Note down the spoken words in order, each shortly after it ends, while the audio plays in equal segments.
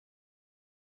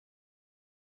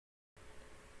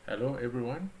Hello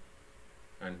everyone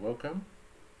and welcome.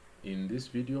 In this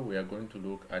video we are going to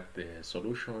look at the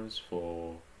solutions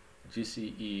for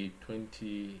GCE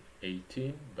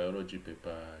 2018 Biology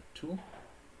Paper 2.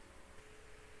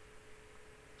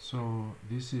 So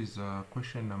this is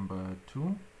question number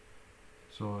 2.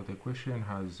 So the question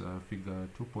has figure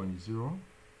 2.0,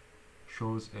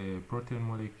 shows a protein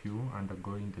molecule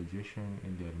undergoing digestion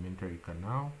in the alimentary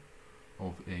canal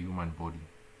of a human body.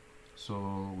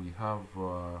 So we have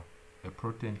a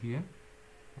protein here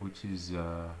which is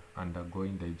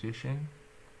undergoing digestion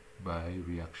by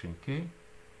reaction K,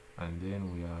 and then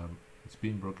it's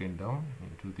been broken down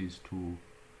into these two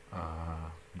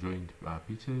joined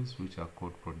pieces which are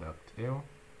called product L,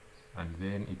 and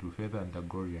then it will further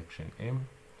undergo reaction M,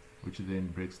 which then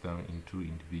breaks down into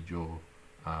individual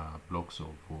blocks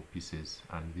of pieces,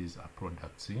 and these are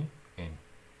products N.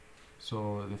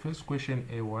 So the first question,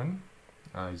 A1,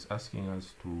 is asking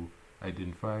us to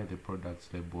identify the products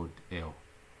labeled L.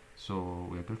 So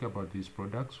we are talking about these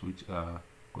products which are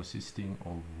consisting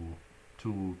of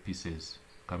two pieces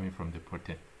coming from the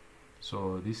protein.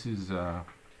 So this is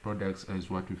products as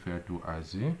what we refer to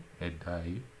as a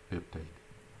dipeptide.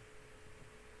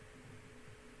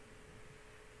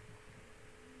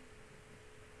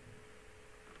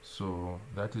 So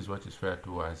that is what is referred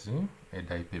to as a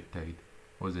dipeptide.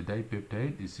 Because a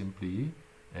dipeptide is simply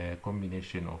a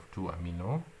combination of two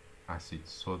amino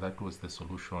acids. So that was the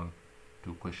solution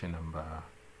to question number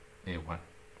A1.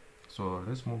 So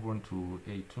let's move on to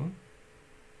A2.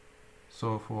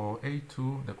 So for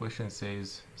A2, the question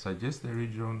says, suggest the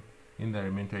region in the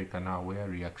alimentary canal where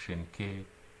reaction K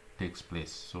takes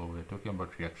place. So we're talking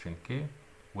about reaction K,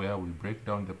 where we break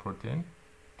down the protein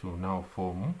to now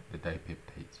form the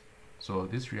dipeptides. So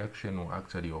this reaction will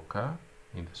actually occur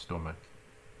in the stomach.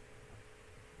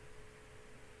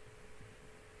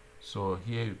 So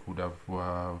here you could have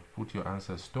put your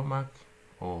answer stomach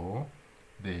or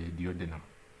the duodenum.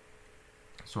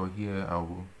 So here I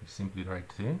will simply write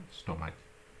the stomach.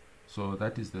 So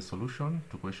that is the solution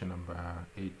to question number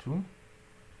A2.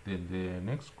 Then the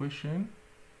next question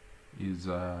is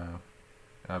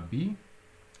B,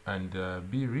 and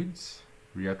B reads,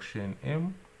 reaction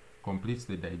M completes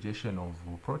the digestion of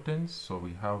proteins. So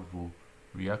we have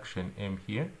reaction M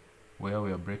here, where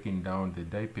we are breaking down the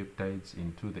dipeptides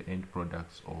into the end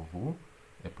products of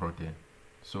a protein.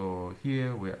 So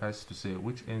here we're asked to say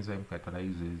which enzyme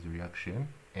catalyzes reaction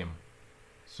M.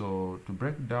 So to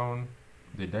break down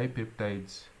the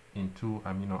dipeptides into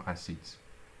amino acids,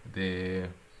 the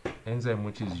enzyme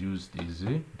which is used is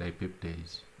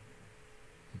dipeptase.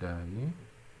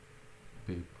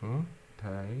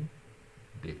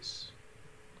 Dipeptidase.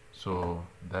 So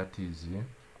that is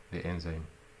the enzyme.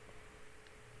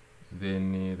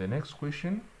 Then the next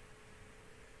question,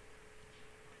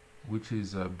 which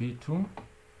is B2,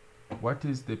 what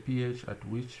is the pH at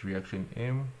which reaction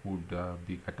M would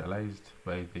be catalyzed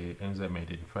by the enzyme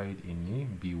identified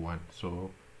in B1?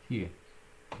 So here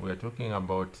we are talking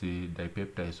about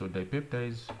dipeptides. So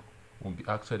dipeptides will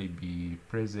actually be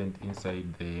present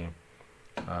inside the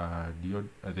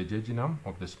jejunum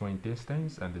of the small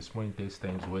intestines, and the small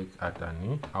intestines work at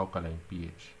an alkaline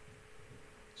pH.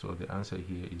 So the answer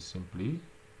here is simply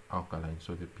alkaline.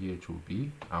 So the pH will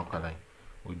be alkaline.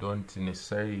 We don't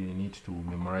necessarily need to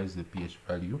memorize the pH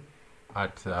value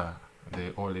at the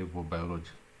O-level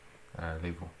biology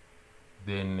level.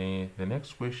 Then the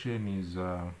next question is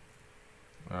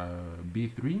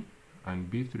B3, and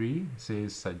B3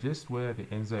 says suggest where the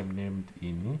enzyme named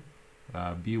in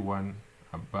B1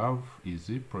 above is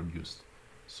produced.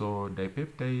 So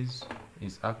dipeptidase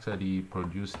is actually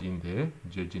produced in the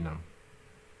jejunum.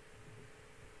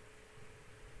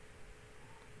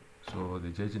 So the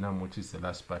jejunum, which is the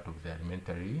last part of the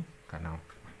alimentary canal.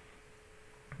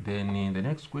 Then in the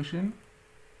next question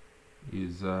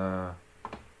is B4,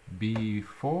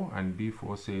 and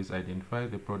B4 says identify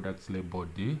the products labeled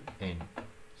N.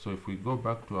 So if we go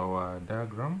back to our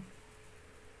diagram,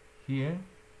 here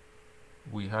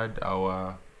we had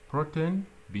our protein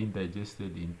being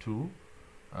digested into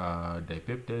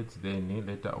dipeptides, then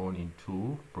later on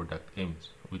into product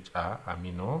M's, which are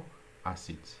amino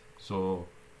acids. So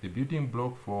the building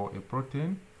block for a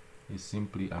protein is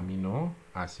simply amino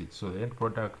acids. So the end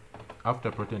product after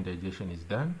protein digestion is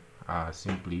done are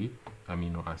simply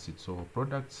amino acids. So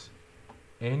products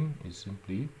N is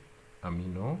simply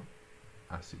amino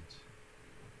acids.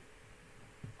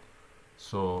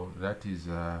 So that is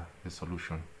the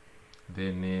solution.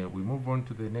 Then we move on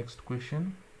to the next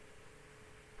question.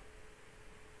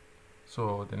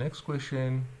 So the next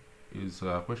question is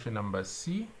question number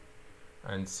C,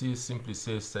 and C simply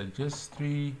says suggest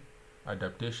 3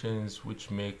 adaptations which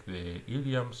make the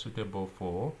ileum suitable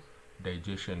for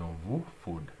digestion of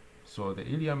food. So the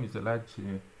ileum is the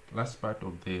last part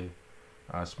of the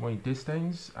small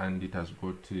intestines, and it has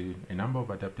got a number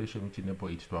of adaptations which enable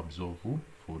it to absorb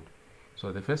food.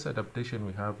 So the first adaptation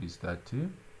we have is that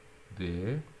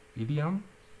the ileum,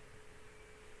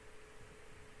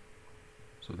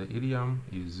 so the ileum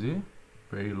is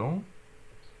very long.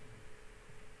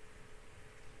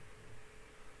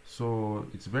 So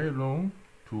it's very long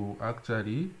to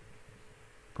actually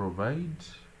provide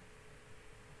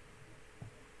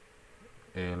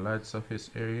a large surface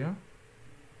area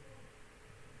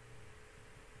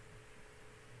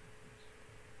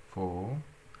for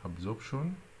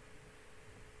absorption,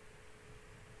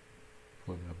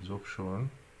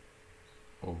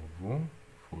 of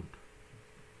food.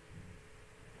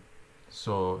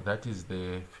 So that is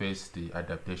the first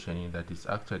adaptation, that is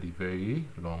actually very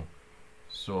long.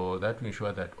 So that will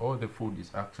ensure that all the food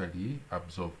is actually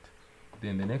absorbed.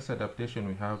 Then the next adaptation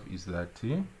we have is that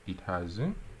it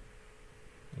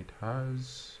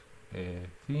has a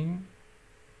thin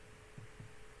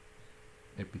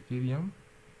epithelium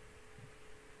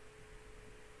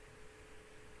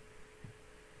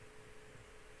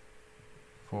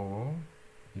for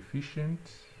efficient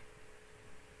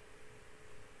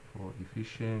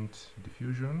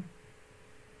diffusion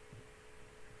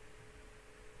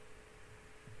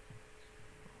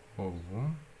of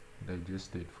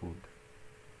digested food.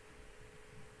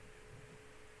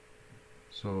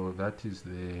 So that is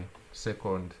the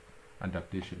second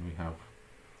adaptation we have.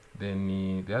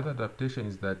 Then the other adaptation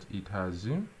is that it has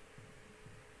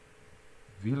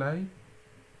villi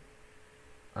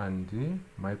and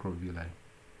microvilli.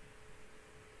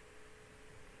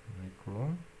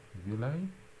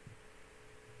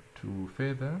 To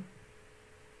further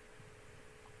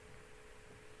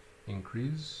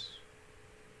increase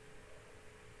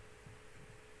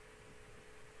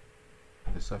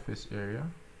the surface area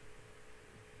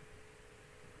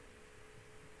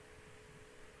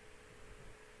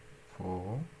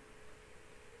for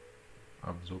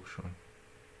absorption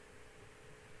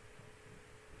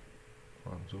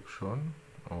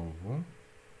of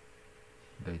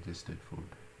digested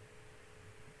food.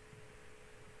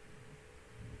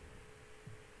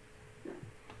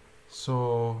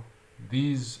 So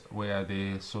these were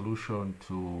the solution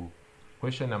to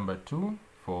question number 2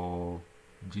 for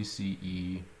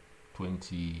GCE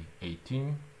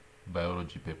 2018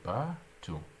 biology paper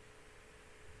 2.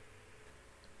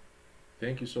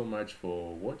 Thank you so much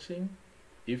for watching.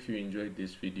 If you enjoyed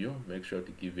this video, make sure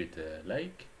to give it a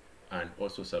like and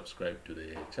also subscribe to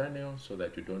the channel so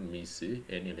that you don't miss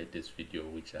any latest video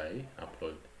which I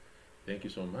upload. Thank you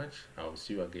so much. I'll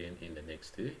see you again in the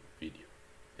next video.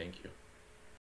 Thank you.